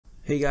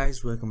Hey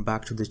guys, welcome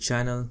back to the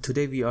channel.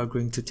 Today we are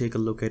going to take a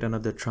look at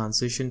another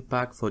transition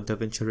pack for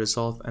Davinci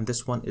Resolve, and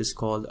this one is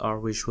called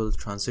rVisual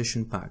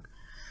Transition Pack.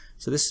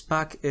 So this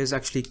pack is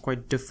actually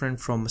quite different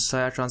from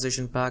Messiah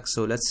Transition Pack,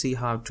 so let's see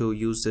how to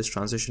use this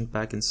transition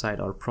pack inside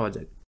our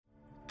project.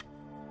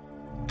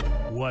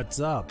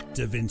 What's up,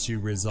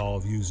 Davinci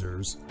Resolve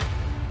users?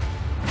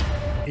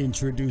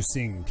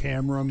 Introducing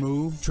Camera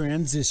Move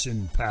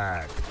Transition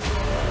Pack.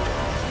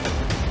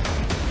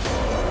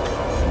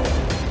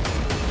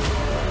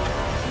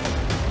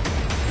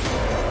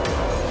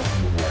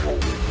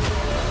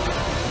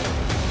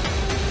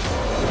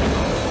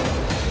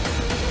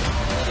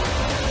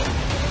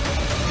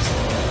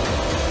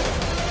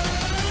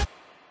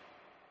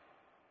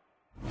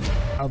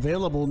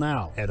 Available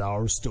now at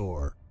our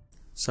store.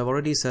 So I've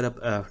already set up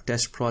a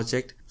test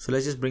project, so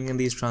let's just bring in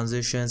these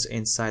transitions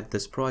inside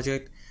this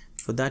project.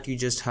 For that, you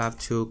just have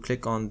to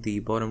click on the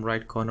bottom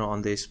right corner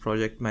on this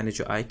project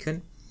manager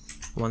icon.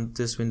 Once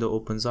this window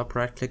opens up,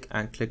 right click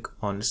and click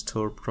on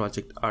Store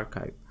Project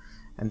Archive,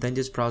 and then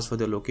just browse for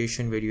the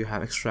location where you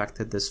have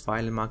extracted this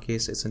file. In my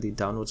case, it's in the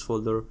downloads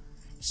folder,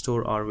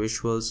 Store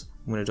rVisuals.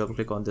 I'm going to double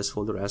click on this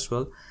folder as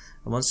well.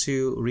 And once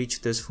you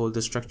reach this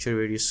folder structure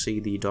where you see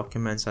the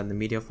documents and the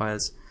media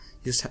files,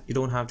 you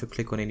don't have to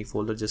click on any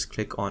folder, just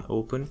click on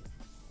open.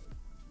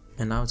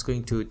 And now it's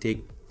going to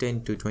take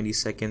 10 to 20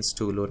 seconds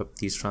to load up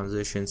these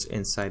transitions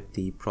inside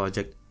the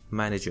project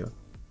manager.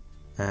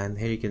 And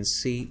here you can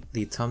see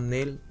the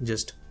thumbnail.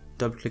 Just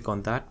double click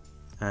on that,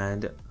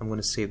 and I'm going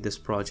to save this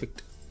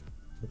project.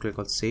 I'll click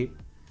on save.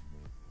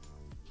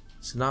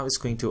 So now it's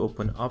going to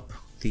open up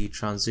the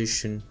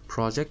transition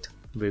project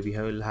where we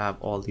will have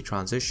all the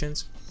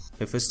transitions.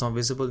 If it's not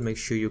visible, make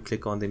sure you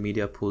click on the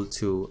media pool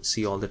to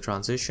see all the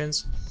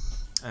transitions.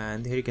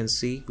 And here you can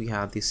see we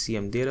have the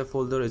CM data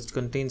folder. It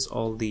contains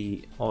all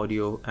the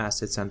audio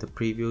assets and the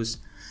previews,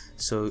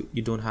 so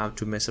you don't have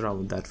to mess around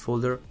with that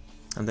folder.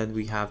 And then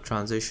we have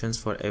transitions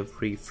for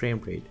every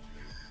frame rate.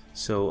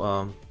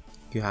 So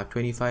you have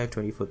 25,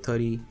 24,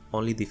 30,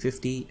 only the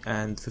 50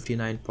 and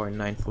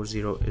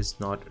 59.940 is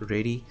not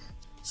ready,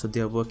 so they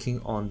are working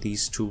on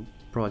these two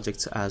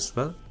projects as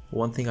well.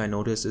 One thing I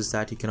noticed is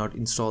that you cannot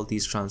install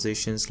these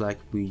transitions like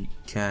we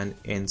can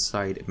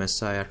inside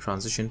Messiah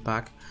Transition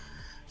Pack.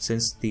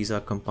 Since these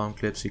are compound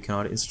clips, you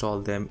cannot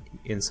install them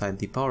inside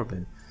the power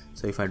bin.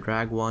 So if I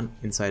drag one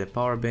inside a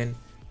power bin,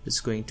 it's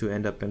going to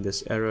end up in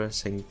this error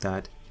saying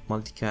that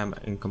multicam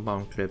and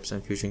compound clips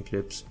and fusion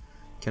clips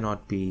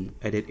cannot be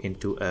added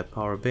into a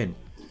power bin.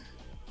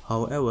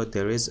 However,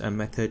 there is a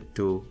method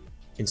to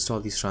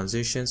install these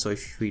transitions. So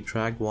if we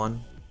drag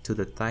one to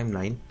the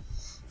timeline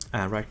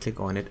and right click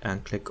on it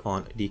and click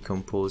on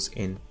decompose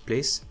in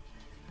place,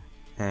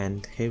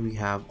 and here we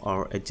have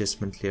our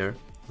adjustment layer.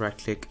 Right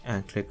click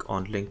and click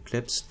on link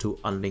clips to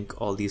unlink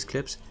all these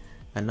clips,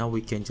 and now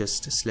we can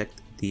just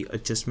select the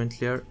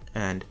adjustment layer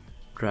and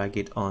drag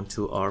it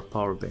onto our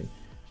power bin.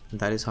 And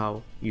that is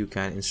how you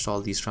can install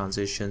these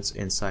transitions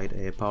inside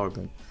a power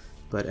bin.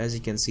 But as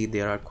you can see,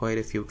 there are quite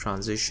a few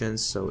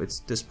transitions, so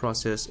this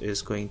process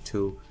is going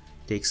to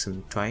take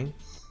some time.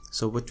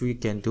 So what we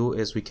can do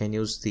is we can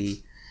use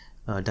the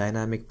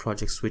dynamic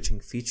project switching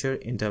feature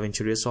in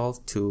Davinci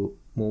Resolve to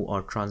move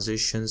our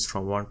transitions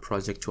from one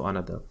project to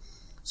another.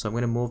 So I'm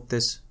going to move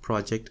this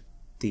project,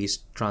 this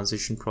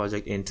transition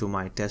project, into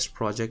my test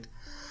project.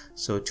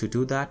 So to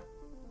do that,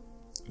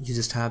 you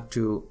just have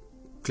to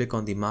click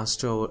on the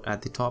master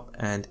at the top,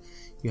 and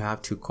you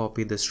have to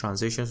copy this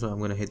transition. So I'm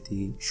going to hit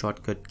the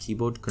shortcut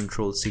keyboard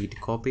Ctrl+C to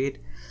copy it,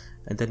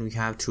 and then we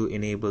have to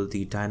enable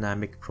the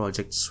dynamic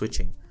project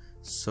switching.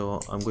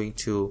 So I'm going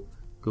to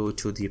go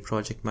to the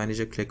project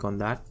manager, click on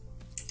that,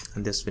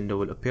 and this window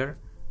will appear.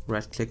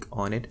 Right click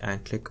on it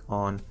and click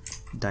on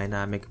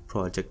dynamic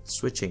project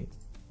switching.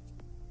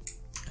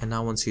 And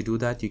now once you do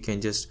that, you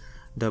can just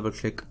double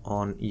click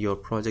on your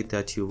project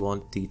that you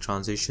want the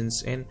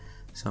transitions in.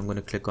 So I'm going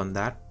to click on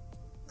that,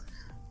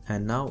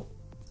 and now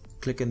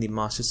click in the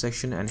master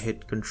section and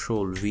hit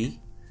Ctrl+V,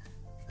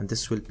 and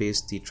this will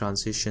paste the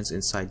transitions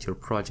inside your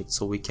project.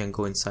 So we can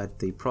go inside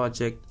the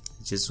project,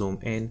 just zoom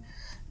in,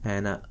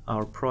 and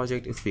our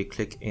project, if we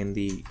click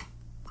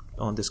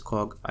on this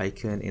cog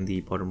icon in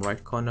the bottom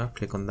right corner,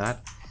 click on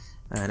that,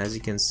 and as you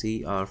can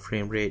see, our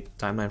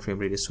timeline frame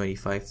rate is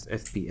 25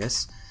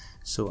 FPS.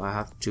 So I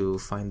have to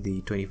find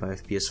the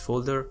 25 FPS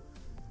folder,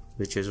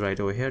 which is right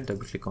over here.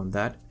 Double click on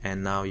that,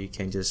 and now you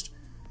can just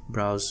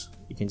browse,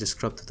 you can just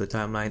scrub to the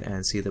timeline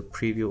and see the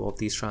preview of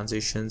these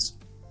transitions.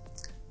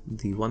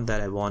 The one that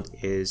I want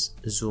is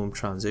zoom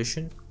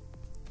transition.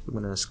 I'm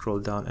gonna scroll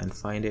down and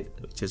find it,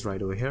 which is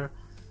right over here.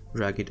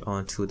 Drag it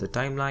onto the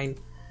timeline,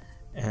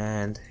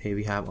 and here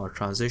we have our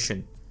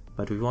transition.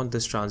 But we want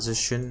this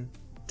transition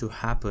to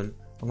happen.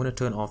 I'm going to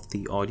turn off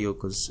the audio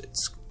because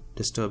it's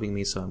disturbing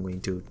me, so I'm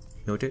going to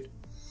mute it.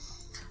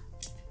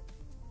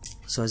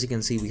 So as you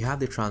can see, we have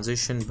the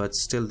transition but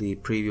still the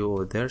preview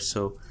over there.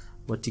 So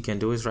what you can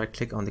do is right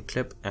click on the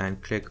clip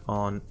and click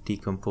on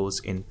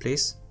decompose in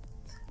place,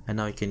 and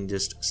now you can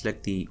just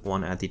select the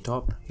one at the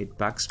top, hit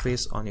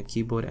backspace on your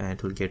keyboard, and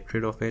it will get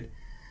rid of it.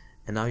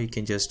 And now you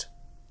can just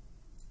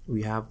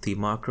we have the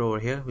marker over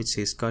here which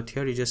says cut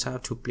here. You just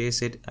have to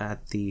place it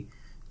at the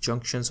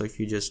junction, so if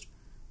you just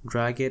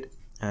drag it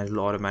and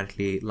it'll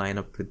automatically line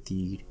up with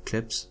the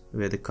clips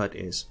where the cut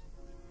is.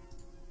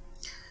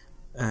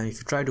 And if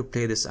you try to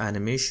play this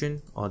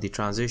animation or the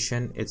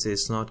transition,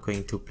 it's not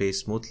going to play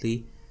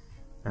smoothly.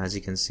 As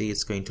you can see,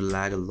 it's going to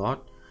lag a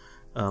lot.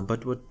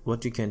 But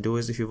what you can do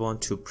is, if you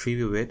want to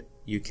preview it,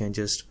 you can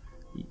just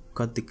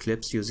cut the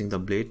clips using the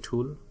blade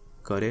tool.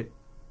 Cut it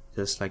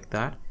just like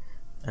that,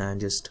 and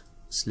just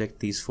select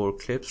these 4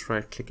 clips,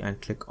 right click and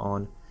click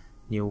on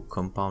new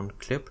compound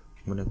clip.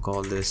 I'm going to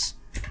call this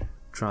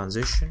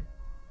transition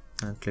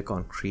and click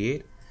on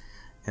create,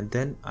 and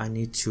then I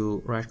need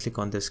to right click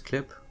on this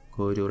clip,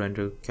 go to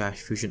render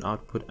cache fusion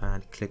output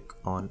and click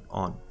on,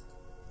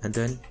 and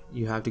then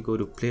you have to go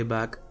to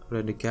playback,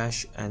 render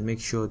cache, and make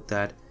sure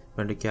that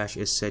render cache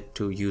is set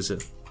to user.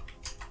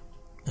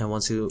 And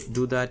once you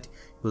do that,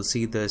 you'll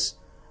see this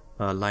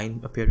line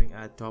appearing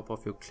at top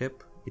of your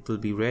clip. It will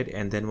be red,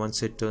 and then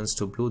once it turns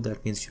to blue,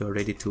 that means you are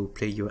ready to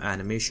play your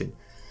animation.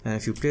 And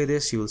if you play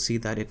this, you will see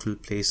that it will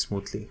play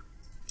smoothly.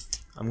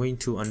 I'm going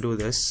to undo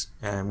this,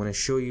 and I'm going to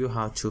show you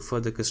how to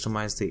further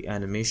customize the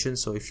animation.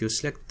 So if you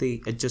select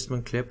the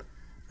adjustment clip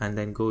and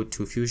then go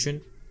to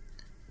fusion,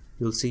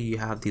 you'll see you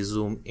have the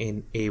zoom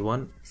in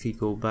A1. If you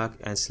go back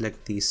and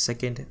select the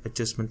second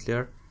adjustment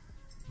layer,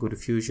 go to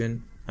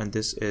fusion, and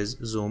this is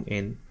zoom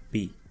in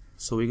B.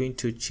 So we're going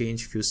to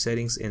change few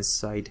settings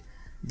inside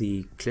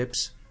the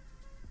clips.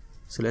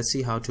 So let's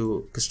see how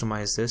to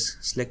customize this.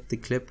 Select the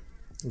clip,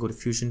 go to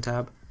fusion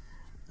tab.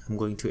 I'm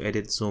going to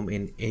edit zoom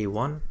in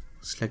A1.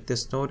 Select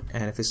this node,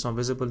 and if it's not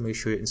visible, make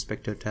sure your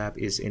inspector tab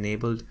is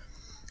enabled.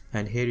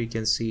 And here you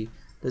can see,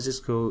 let's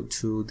just go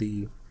to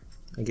the,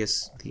 I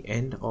guess, the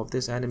end of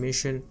this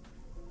animation,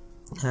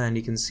 and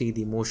you can see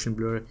the motion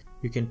blur.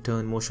 You can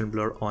turn motion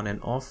blur on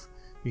and off.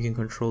 You can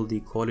control the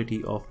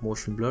quality of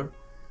motion blur.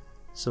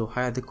 So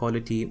higher the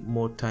quality,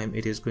 more time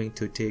it is going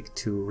to take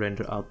to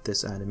render out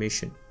this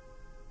animation.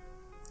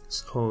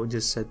 So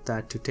just set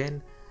that to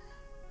 10.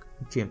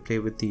 You can play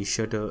with the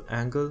shutter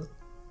angle.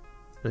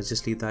 Let's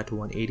just leave that to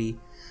 180.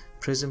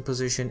 Prism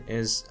position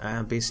is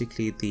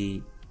basically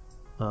the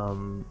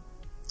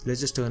let's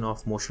just turn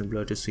off motion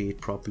blur to see it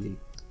properly.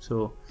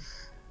 So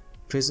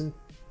prism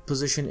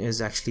position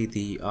is actually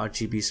the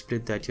RGB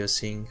split that you're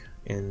seeing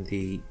in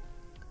the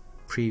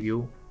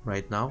preview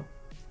right now.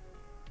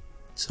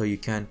 So you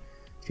can,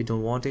 if you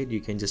don't want it,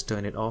 you can just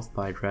turn it off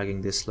by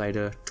dragging this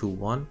slider to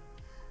 1.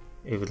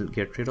 It will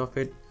get rid of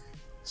it.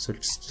 So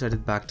set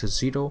it back to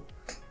 0,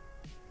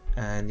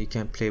 and you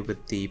can play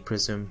with the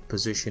prism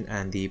position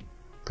and the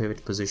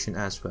pivot position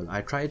as well. I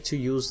tried to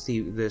use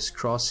this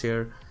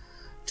crosshair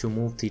to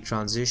move the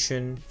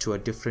transition to a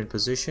different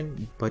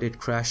position, but it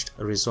crashed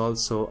Resolve,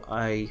 so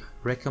I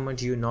recommend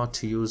you not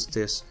to use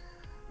this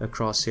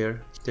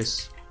crosshair.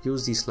 Just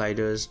use the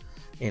sliders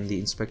in the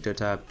inspector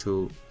tab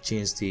to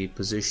change the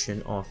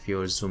position of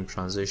your zoom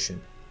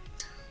transition.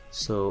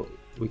 So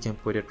we can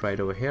put it right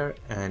over here,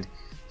 and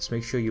just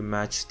make sure you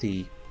match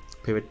the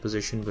pivot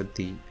position with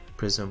the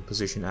prism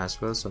position as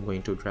well. So I'm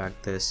going to drag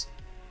this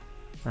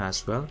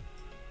as well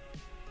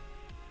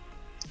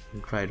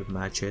and try to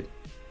match it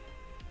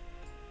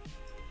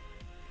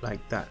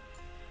like that,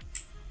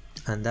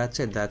 and that's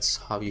it. That's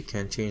how you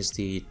can change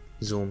the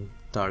zoom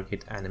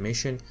target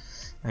animation,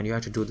 and you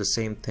have to do the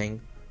same thing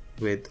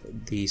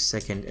with the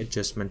second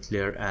adjustment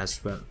layer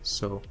as well.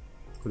 So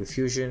go to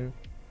fusion,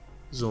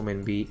 zoom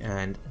in B,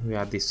 and we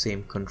have the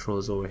same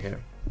controls over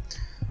here.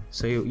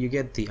 So you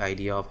get the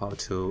idea of how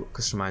to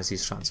customize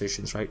these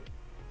transitions, right?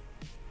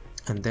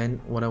 And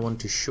then what I want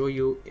to show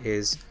you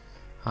is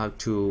how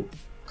to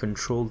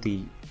control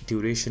the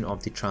duration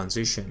of the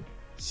transition.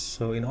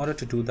 So in order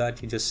to do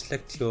that, you just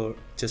select your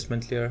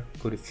adjustment layer,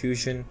 go to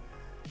fusion,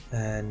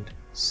 and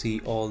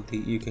see all the,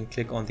 you can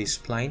click on the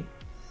spline.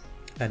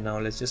 And now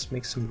let's just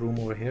make some room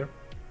over here.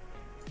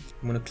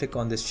 I'm going to click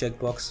on this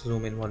checkbox,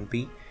 zoom in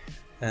 1B,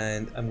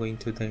 and I'm going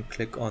to then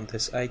click on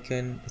this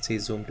icon, it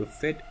says zoom to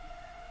fit,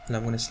 and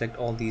I'm going to select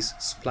all these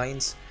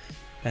splines.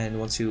 And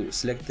once you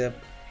select them,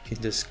 you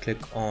can just click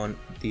on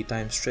the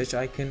time stretch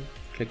icon,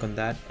 click on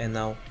that, and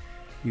now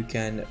you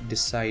can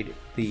decide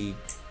the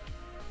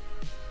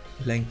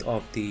length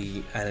of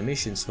the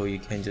animation. So you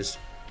can just,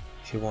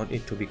 if you want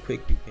it to be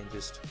quick, you can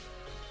just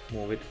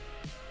move it.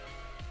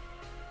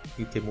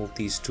 You can move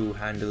these two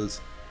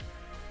handles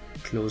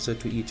closer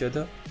to each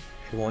other.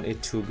 If you want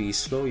it to be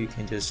slow, you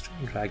can just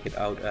drag it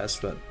out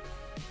as well.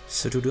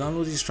 So to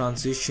download these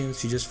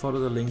transitions, you just follow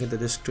the link in the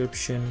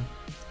description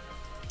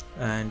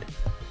and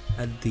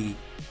add the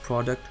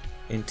product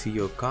into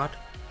your cart.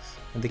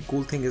 And the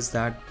cool thing is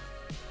that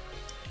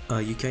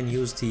you can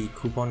use the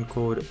coupon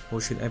code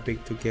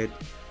MotionEpic to get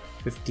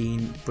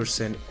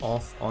 15%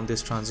 off on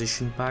this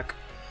transition pack.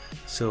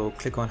 So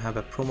click on have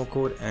a promo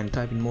code and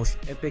type in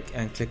MotionEpic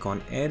and click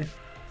on add,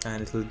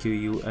 and it will give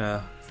you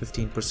a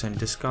 15%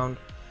 discount.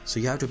 So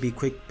you have to be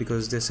quick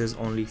because this is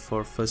only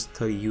for first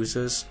 30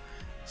 users,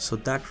 So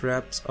that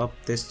wraps up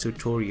this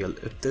tutorial.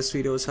 If this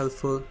video was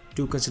helpful,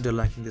 do consider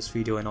liking this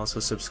video and also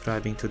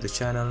subscribing to the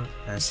channel,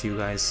 and see you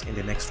guys in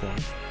the next one.